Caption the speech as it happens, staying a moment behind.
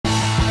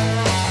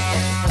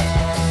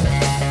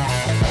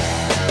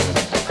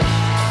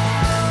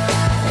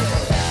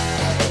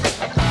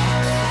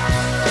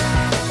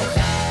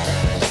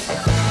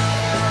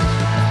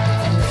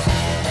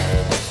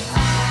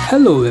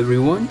Hello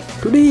everyone,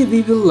 today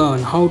we will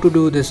learn how to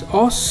do this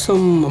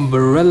awesome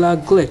umbrella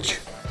glitch.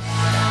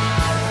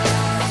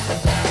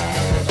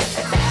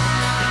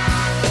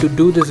 To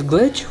do this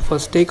glitch,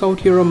 first take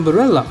out your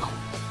umbrella.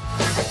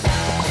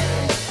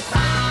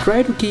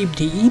 Try to keep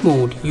the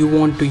emote you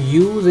want to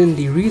use in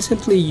the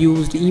recently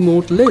used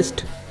emote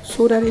list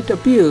so that it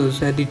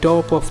appears at the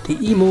top of the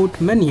emote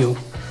menu.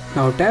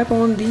 Now tap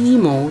on the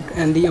emote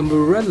and the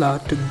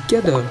umbrella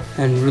together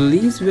and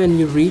release when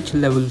you reach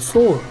level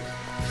 4.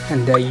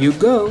 And there you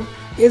go,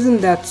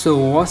 isn't that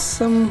so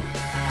awesome?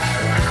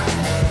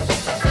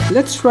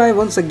 Let's try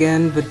once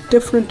again with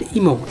different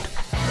emote.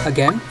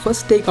 Again,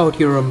 first take out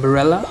your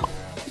umbrella.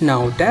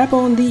 Now tap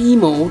on the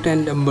emote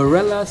and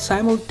umbrella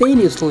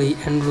simultaneously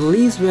and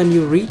release when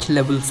you reach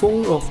level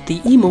 4 of the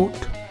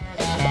emote.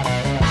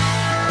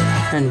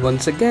 And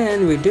once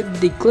again we did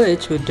the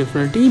glitch with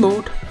different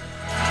emote.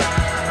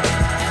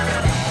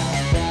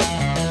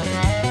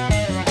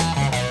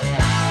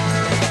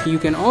 You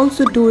can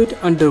also do it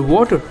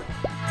underwater.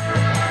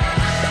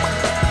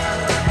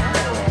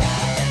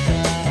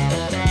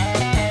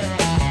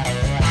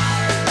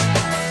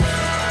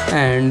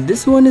 And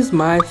this one is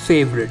my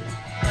favorite.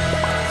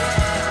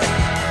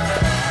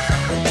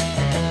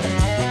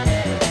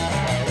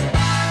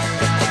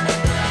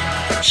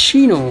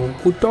 Shino,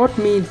 who taught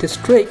me this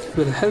trick,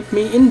 will help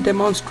me in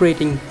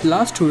demonstrating the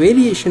last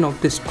variation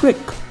of this trick.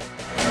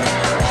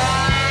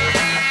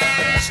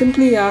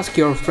 Simply ask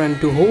your friend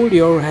to hold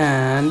your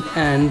hand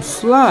and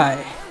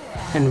fly.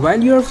 And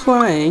while you are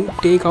flying,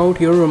 take out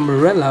your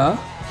umbrella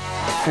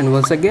and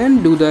once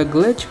again do the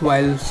glitch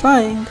while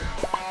flying.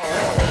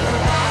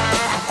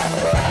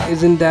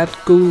 Isn't that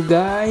cool,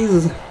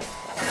 guys?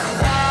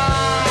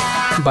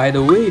 By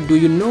the way, do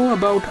you know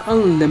about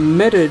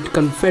unlimited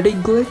confetti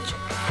glitch?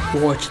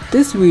 Watch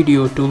this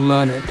video to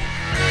learn it.